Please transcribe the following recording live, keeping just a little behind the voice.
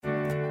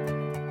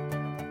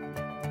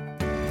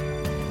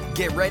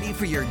Get ready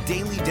for your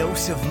daily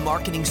dose of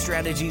marketing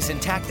strategies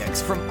and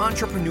tactics from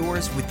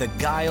entrepreneurs with the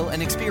guile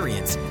and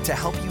experience to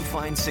help you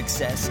find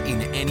success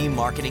in any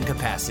marketing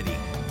capacity.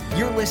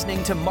 You're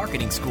listening to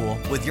Marketing School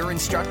with your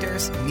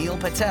instructors, Neil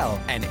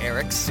Patel and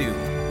Eric Su.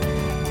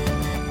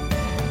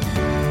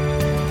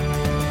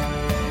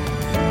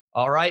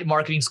 All right,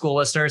 Marketing School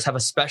listeners, have a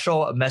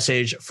special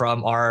message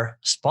from our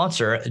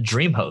sponsor,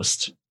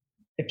 DreamHost.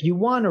 If you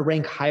want to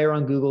rank higher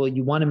on Google,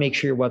 you want to make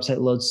sure your website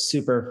loads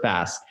super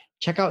fast.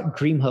 Check out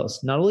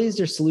DreamHost. Not only is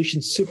their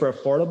solution super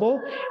affordable,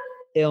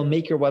 it'll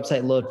make your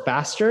website load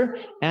faster,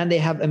 and they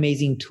have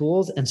amazing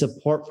tools and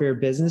support for your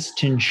business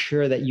to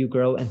ensure that you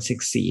grow and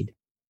succeed.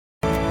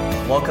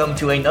 Welcome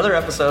to another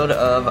episode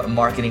of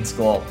Marketing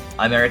School.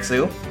 I'm Eric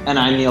Su. And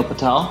I'm Neil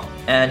Patel.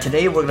 And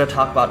today we're going to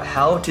talk about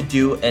how to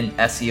do an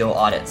SEO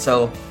audit.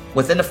 So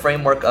within a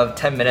framework of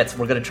 10 minutes,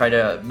 we're going to try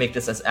to make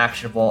this as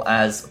actionable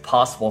as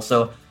possible.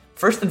 So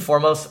first and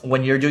foremost,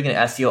 when you're doing an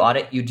SEO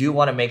audit, you do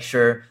want to make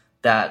sure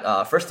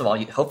that, first of all,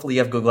 hopefully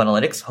you have Google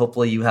Analytics.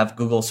 Hopefully you have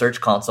Google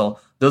Search Console.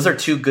 Those are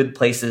two good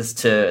places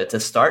to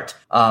start.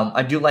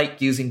 I do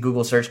like using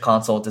Google Search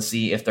Console to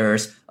see if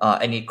there's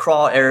any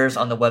crawl errors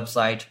on the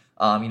website.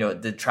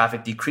 The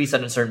traffic decreased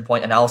at a certain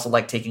point. And I also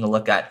like taking a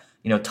look at,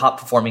 top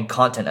performing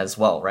content as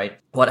well, right?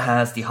 What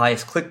has the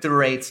highest click-through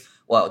rates,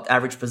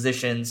 average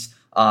positions,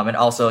 and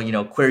also,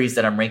 queries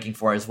that I'm ranking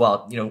for as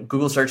well.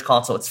 Google Search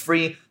Console, it's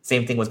free.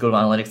 Same thing with Google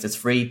Analytics, it's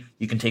free.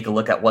 You can take a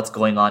look at what's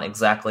going on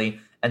exactly.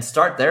 And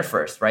start there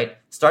first, right?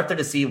 Start there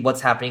to see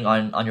what's happening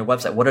on your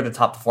website. What are the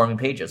top performing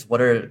pages?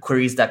 What are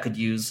queries that could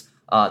use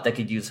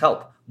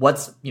help?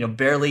 What's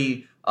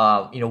barely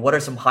what are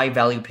some high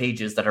value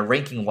pages that are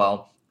ranking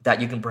well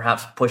that you can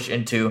perhaps push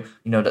into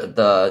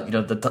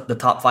the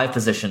top 5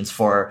 positions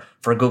for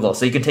Google.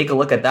 So you can take a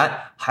look at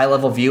that high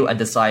level view and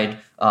decide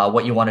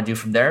what you want to do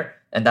from there.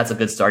 And that's a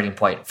good starting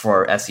point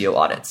for SEO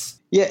audits.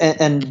 Yeah,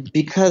 and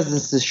because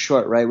this is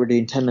short, right, we're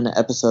doing 10-minute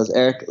episodes,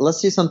 Eric,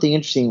 let's do something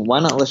interesting. Why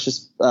not let's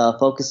just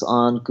focus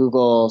on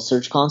Google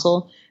Search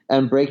Console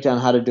and break down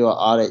how to do an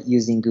audit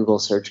using Google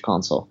Search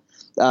Console.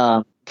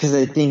 Because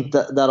I think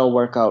that'll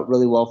work out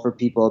really well for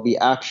people. It'll be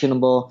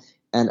actionable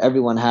and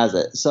everyone has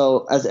it.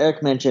 So as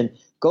Eric mentioned,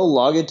 go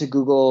log into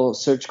Google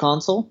Search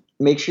Console.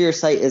 Make sure your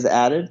site is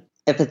added.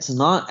 If it's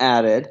not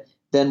added,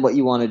 then what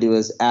you want to do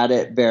is add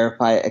it,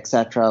 verify it,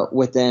 etc.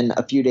 Within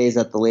a few days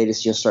at the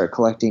latest, you'll start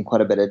collecting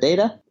quite a bit of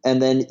data.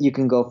 And then you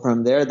can go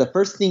from there. The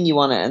first thing you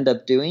want to end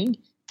up doing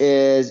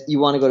is you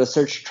want to go to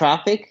search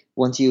traffic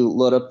once you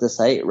load up the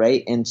site,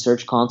 right, in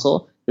Search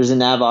Console. There's a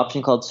nav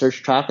option called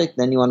search traffic.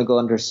 Then you want to go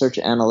under search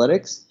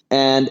analytics.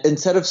 And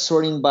instead of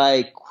sorting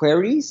by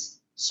queries,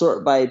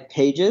 sort by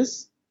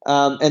pages.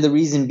 And the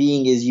reason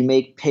being is you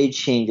make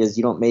page changes.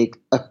 You don't make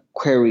a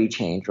query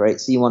change, right?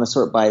 So you want to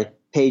sort by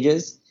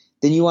pages.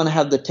 Then you want to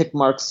have the tick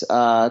marks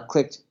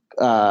clicked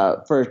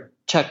for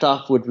checked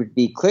off, which would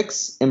be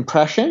clicks,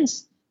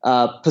 impressions,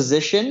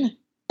 position,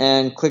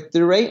 and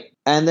click-through rate.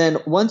 And then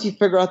once you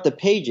figure out the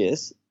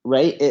pages,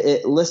 right,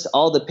 it lists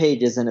all the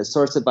pages and it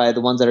sorts it by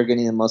the ones that are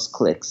getting the most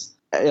clicks.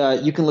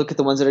 You can look at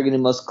the ones that are getting the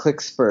most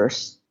clicks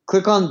first.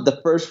 Click on the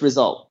first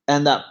result,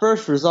 and that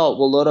first result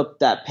will load up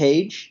that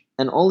page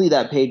and only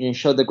that page and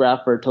show the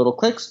graph for total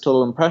clicks,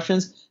 total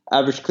impressions,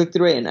 average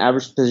click-through rate, and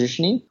average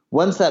positioning.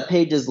 Once that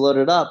page is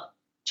loaded up,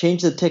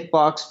 change the tick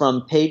box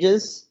from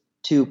pages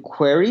to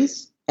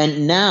queries,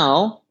 and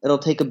now it'll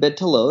take a bit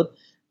to load,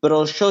 but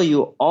it'll show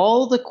you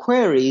all the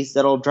queries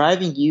that are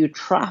driving you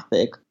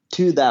traffic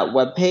to that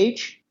web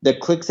page, the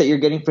clicks that you're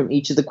getting from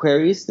each of the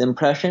queries, the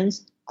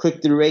impressions,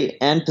 click-through rate,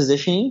 and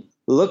positioning.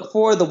 Look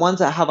for the ones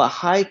that have a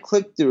high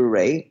click-through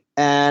rate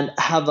and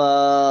have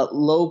a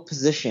low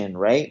position,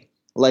 right?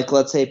 Like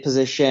let's say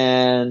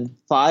position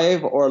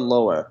 5 or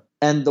lower.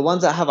 And the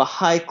ones that have a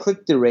high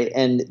click-through rate,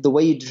 and the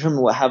way you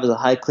determine what has a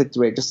high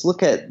click-through rate, just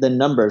look at the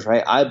numbers,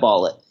 right?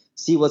 Eyeball it.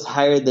 See what's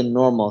higher than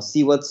normal.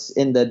 See what's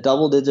in the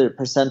double-digit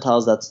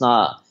percentiles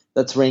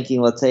that's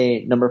ranking, let's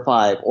say, number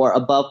 5, or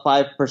above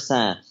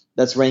 5%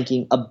 that's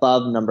ranking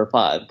above number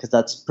 5, because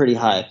that's pretty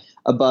high.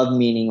 Above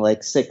meaning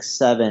like 6,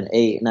 7,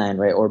 8, 9,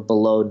 right? Or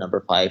below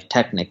number 5,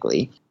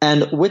 technically.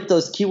 And with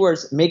those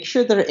keywords, make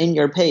sure they're in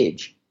your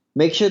page.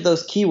 Make sure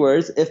those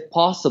keywords, if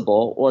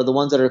possible, or the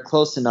ones that are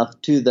close enough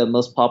to the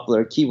most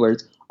popular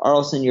keywords, are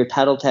also in your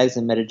title tags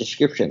and meta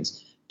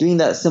descriptions. Doing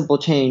that simple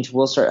change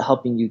will start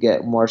helping you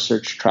get more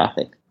search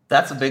traffic.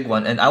 That's a big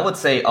one. And I would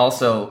say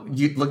also,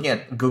 looking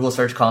at Google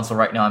Search Console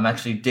right now, I'm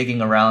actually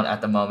digging around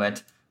at the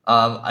moment.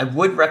 I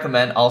would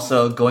recommend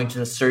also going to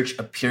the search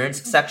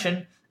appearance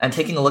section and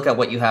taking a look at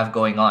what you have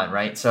going on,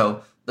 right?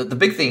 So the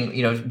big thing,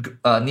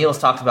 Neil's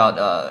talked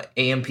about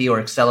AMP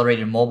or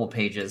accelerated mobile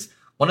pages.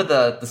 One of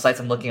the sites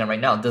I'm looking at right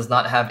now does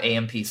not have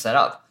AMP set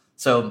up.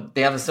 So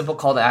they have a simple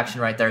call to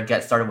action right there,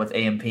 get started with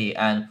AMP.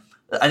 And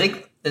I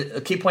think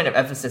a key point of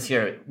emphasis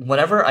here,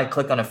 whenever I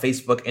click on a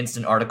Facebook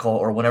instant article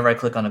or whenever I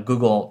click on a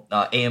Google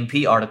AMP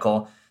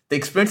article, the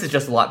experience is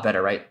just a lot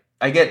better, right?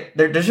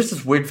 There's just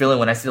this weird feeling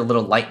when I see the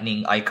little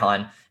lightning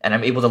icon and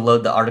I'm able to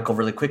load the article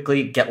really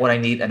quickly, get what I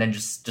need, and then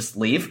just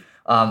leave.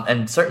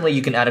 And certainly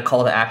you can add a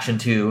call to action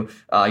to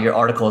your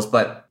articles,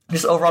 but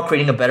just overall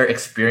creating a better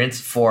experience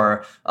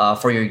for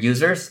your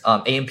users.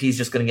 AMP is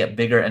just going to get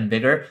bigger and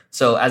bigger.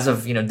 So as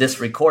of this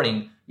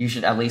recording, you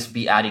should at least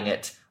be adding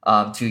it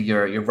to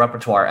your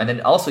repertoire. And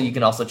then also you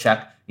can also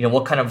check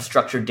what kind of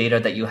structured data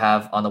that you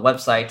have on the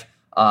website.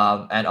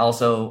 And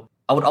also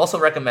I would also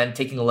recommend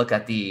taking a look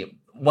at the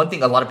one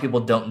thing a lot of people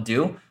don't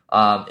do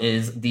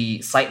is the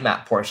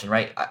sitemap portion,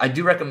 right? I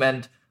do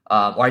recommend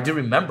or I do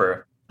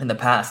remember in the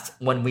past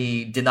when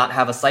we did not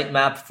have a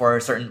sitemap for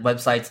certain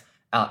websites.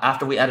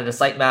 After we added a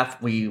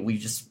sitemap, we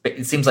just,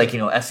 it seems like,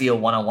 SEO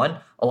 101,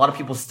 a lot of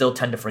people still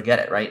tend to forget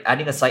it, right?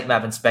 Adding a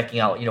sitemap and specking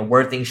out,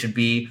 where things should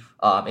be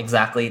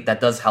exactly,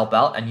 that does help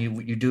out. And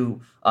you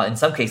do, in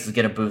some cases,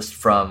 get a boost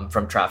from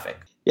traffic.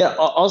 Yeah.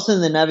 Also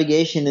in the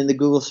navigation in the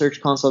Google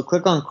Search Console,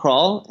 click on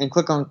crawl and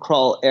click on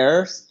crawl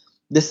errors.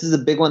 This is a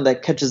big one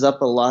that catches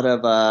up a lot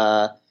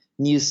of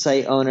new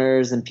site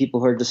owners and people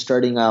who are just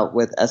starting out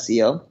with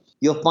SEO.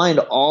 You'll find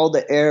all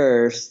the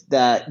errors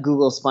that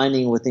Google's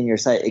finding within your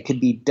site. It could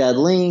be dead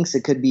links.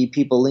 It could be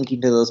people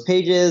linking to those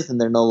pages and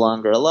they're no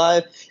longer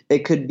alive.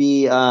 It could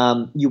be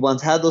you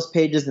once had those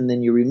pages and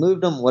then you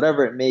removed them,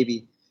 whatever it may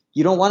be.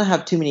 You don't want to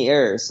have too many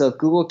errors. So if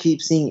Google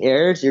keeps seeing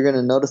errors, you're going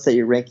to notice that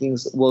your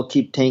rankings will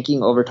keep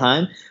tanking over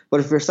time. But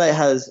if your site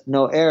has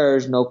no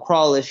errors, no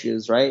crawl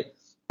issues, right?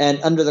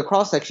 And under the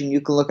crawl section,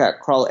 you can look at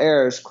crawl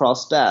errors, crawl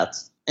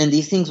stats. And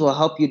these things will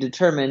help you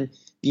determine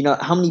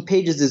how many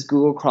pages is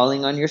Google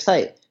crawling on your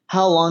site?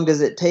 How long does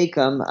it take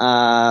them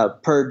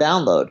per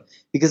download?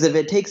 Because if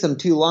it takes them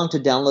too long to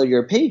download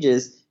your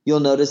pages, you'll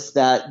notice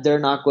that they're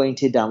not going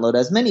to download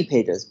as many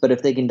pages. But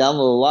if they can download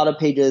a lot of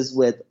pages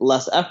with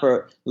less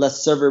effort,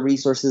 less server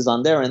resources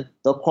on their end,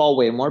 they'll crawl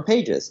way more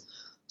pages.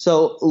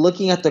 So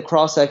looking at the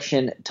crawl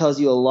section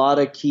tells you a lot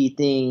of key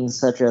things,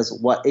 such as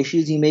what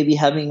issues you may be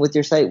having with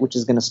your site, which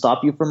is going to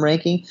stop you from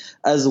ranking,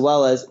 as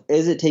well as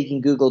is it taking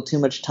Google too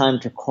much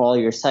time to crawl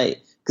your site?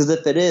 Because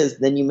if it is,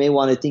 then you may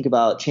want to think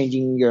about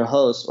changing your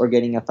host or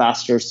getting a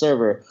faster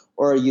server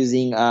or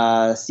using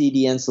a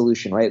CDN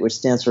solution, right, which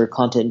stands for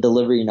Content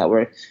Delivery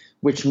Network,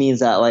 which means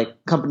that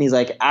companies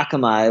like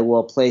Akamai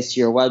will place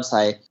your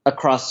website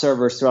across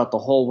servers throughout the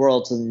whole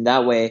world. So in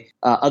that way,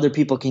 other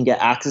people can get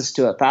access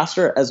to it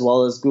faster, as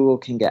well as Google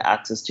can get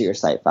access to your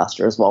site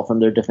faster as well from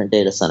their different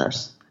data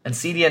centers. And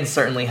CDNs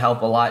certainly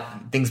help a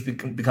lot. Things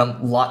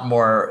become a lot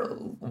more,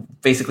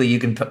 basically you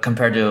can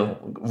compare to,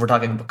 we're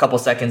talking a couple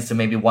seconds to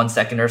maybe 1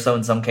 second or so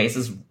in some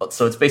cases.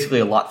 So it's basically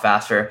a lot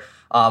faster.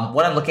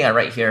 What I'm looking at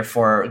right here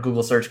for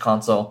Google Search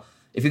Console,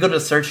 if you go to the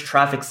search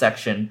traffic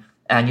section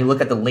and you look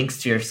at the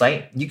links to your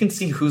site, you can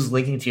see who's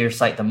linking to your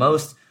site the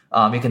most.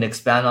 You can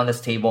expand on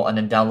this table and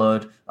then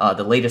download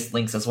the latest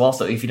links as well.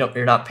 So if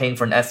you're not paying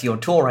for an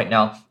SEO tool right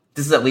now,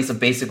 this is at least a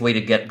basic way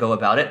to go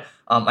about it.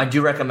 I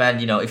do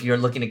recommend, if you're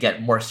looking to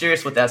get more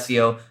serious with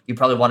SEO, you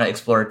probably want to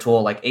explore a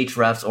tool like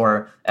Ahrefs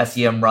or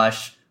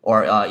SEMrush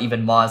or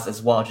even Moz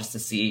as well, just to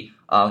see,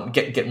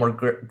 get more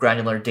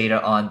granular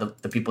data on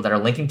the people that are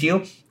linking to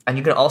you. And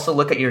you can also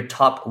look at your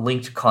top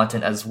linked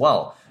content as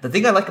well. The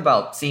thing I like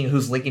about seeing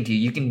who's linking to you,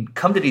 you can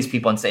come to these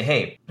people and say,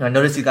 hey, I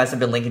noticed you guys have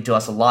been linking to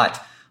us a lot.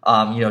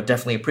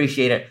 Definitely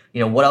appreciate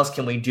it. What else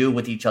can we do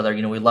with each other?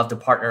 We'd love to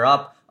partner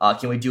up.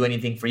 Can we do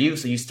anything for you?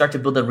 So you start to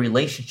build a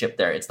relationship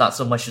there. It's not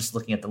so much just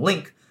looking at the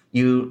link.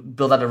 You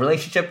build out a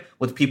relationship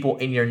with people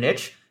in your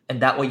niche,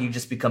 and that way you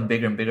just become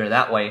bigger and bigger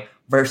that way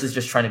versus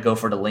just trying to go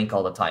for the link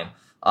all the time.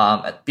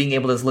 Being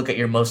able to look at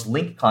your most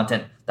linked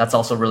content, that's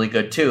also really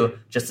good too,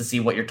 just to see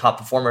what your top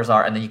performers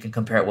are, and then you can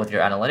compare it with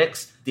your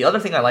analytics. The other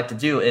thing I like to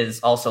do is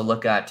also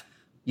look at,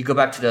 you go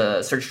back to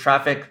the search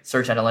traffic,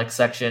 search analytics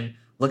section,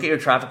 look at your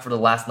traffic for the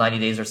last 90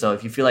 days or so.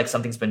 If you feel like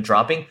something's been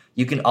dropping,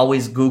 you can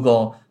always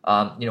Google,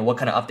 what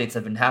kind of updates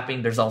have been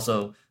happening.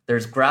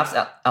 There's graphs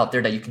out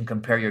there that you can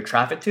compare your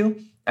traffic to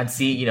and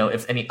see,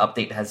 if any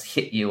update has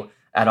hit you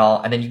at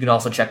all. And then you can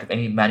also check if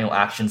any manual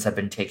actions have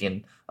been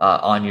taken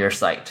on your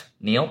site.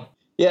 Neil?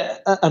 Yeah,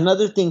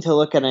 another thing to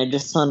look at, I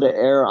just found an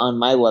error on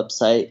my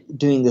website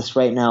doing this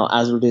right now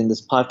as we're doing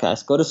this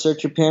podcast. Go to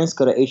search appearance,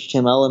 go to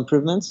HTML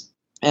improvements,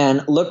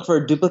 and look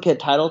for duplicate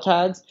title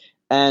tags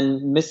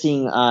and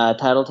missing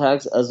title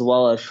tags, as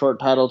well as short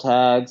title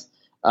tags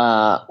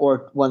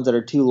or ones that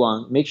are too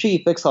long. Make sure you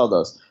fix all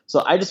those.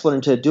 So I just went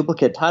into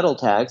duplicate title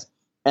tags,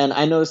 and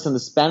I noticed in the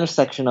Spanish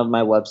section of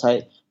my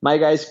website, my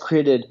guys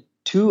created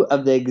 2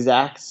 of the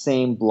exact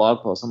same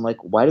blog posts. I'm like,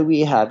 why do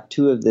we have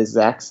 2 of the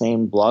exact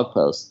same blog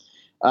posts?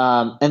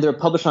 And they're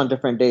published on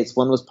different dates.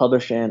 One was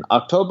published in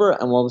October,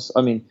 and one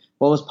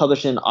was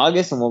published in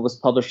August, and one was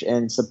published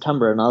in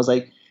September. And I was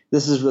like,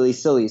 this is really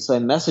silly. So I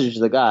messaged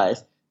the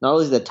guys. Not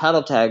only is the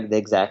title tag the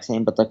exact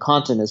same, but the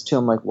content is too.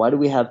 I'm like, why do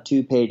we have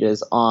 2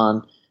 pages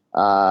on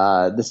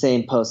the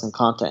same post and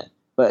content?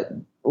 But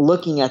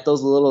looking at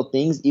those little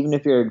things, even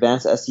if you're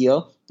advanced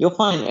SEO, you'll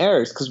find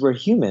errors because we're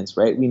humans,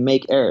 right? We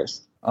make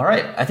errors. All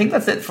right. I think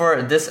that's it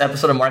for this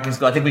episode of Marketing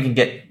School. I think we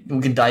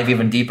can dive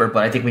even deeper,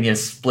 but I think we need to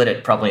split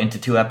it probably into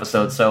 2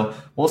 episodes. So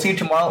we'll see you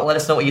tomorrow. Let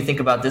us know what you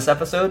think about this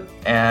episode,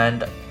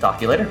 and talk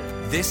to you later.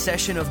 This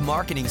session of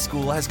Marketing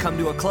School has come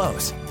to a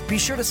close. Be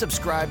sure to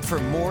subscribe for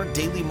more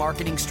daily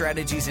marketing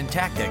strategies and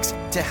tactics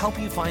to help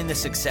you find the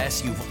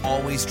success you've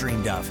always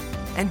dreamed of.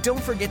 And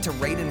don't forget to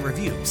rate and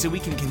review so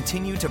we can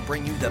continue to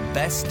bring you the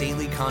best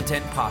daily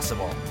content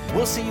possible.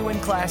 We'll see you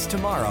in class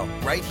tomorrow,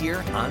 right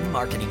here on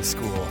Marketing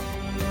School.